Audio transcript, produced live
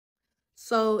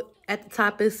So at the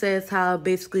top, it says how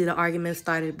basically the argument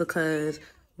started because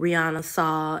Rihanna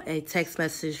saw a text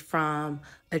message from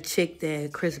a chick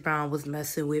that Chris Brown was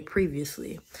messing with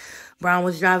previously. Brown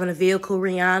was driving a vehicle,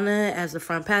 Rihanna, as a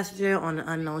front passenger on an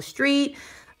unknown street.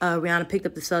 Rihanna picked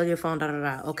up the cellular phone, da da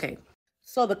da. Okay.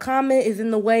 So the comment is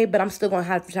in the way, but I'm still going to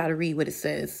have to try to read what it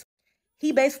says.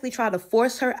 He basically tried to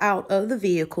force her out of the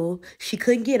vehicle. She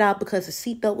couldn't get out because the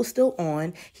seatbelt was still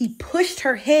on. He pushed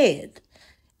her head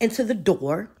into the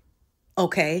door.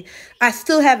 Okay. I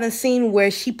still haven't seen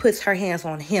where she puts her hands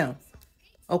on him.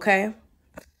 Okay.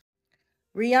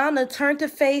 Rihanna turned to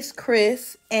face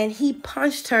Chris and he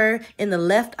punched her in the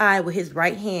left eye with his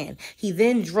right hand. He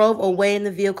then drove away in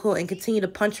the vehicle and continued to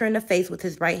punch her in the face with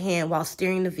his right hand while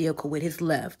steering the vehicle with his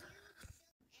left.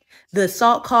 The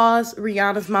assault caused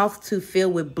Rihanna's mouth to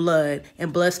fill with blood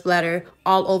and blood splatter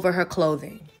all over her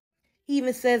clothing. He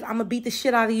even says, I'm going to beat the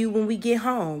shit out of you when we get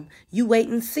home. You wait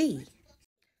and see.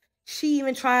 She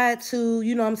even tried to,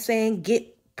 you know what I'm saying,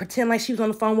 pretend like she was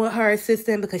on the phone with her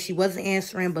assistant because she wasn't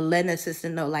answering, but letting her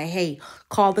assistant know, like, hey,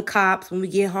 call the cops when we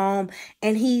get home.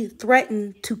 And he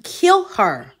threatened to kill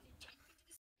her.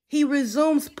 He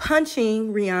resumes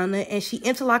punching Rihanna and she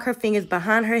interlocked her fingers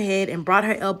behind her head and brought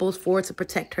her elbows forward to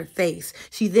protect her face.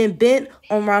 She then bent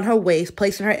around her waist,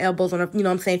 placing her elbows on her, you know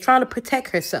what I'm saying, trying to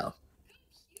protect herself.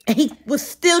 And he was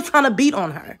still trying to beat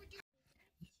on her.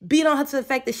 Beat on her to the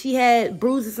fact that she had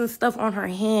bruises and stuff on her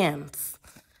hands.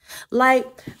 Like,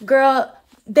 girl,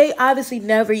 they obviously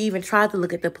never even tried to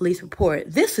look at the police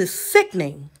report. This is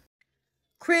sickening.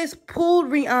 Chris pulled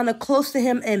Rihanna close to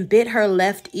him and bit her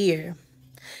left ear.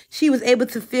 She was able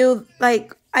to feel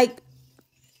like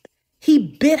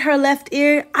he bit her left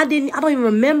ear. I don't even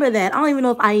remember that. I don't even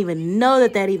know if I even know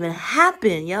that even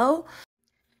happened, yo.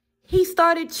 He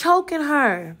started choking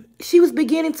her. She was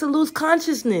beginning to lose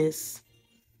consciousness.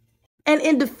 And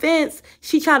in defense,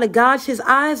 she tried to gouge his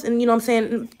eyes and, you know what I'm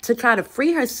saying, to try to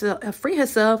free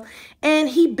herself. And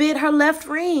he bit her left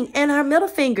ring and her middle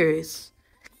fingers.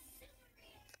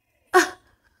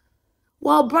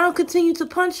 While Brown continued to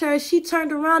punch her, she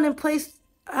turned around and placed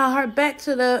her back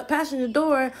to the passenger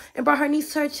door and brought her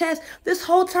knees to her chest. This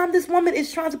whole time, this woman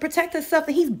is trying to protect herself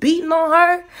and he's beating on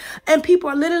her. And people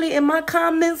are literally in my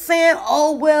comments saying,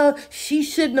 oh, well, she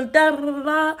shouldn't have da da da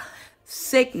da.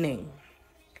 Sickening.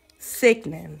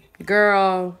 Sickening.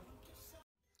 Girl.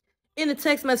 In a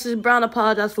text message, Brown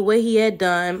apologized for what he had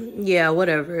done. Yeah,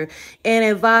 whatever. And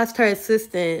advised her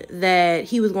assistant that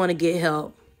he was going to get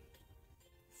help.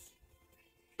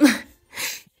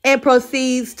 And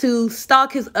proceeds to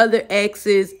stalk his other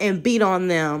exes and beat on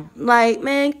them. Like,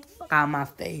 man, fuck out my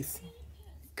face.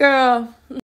 Girl.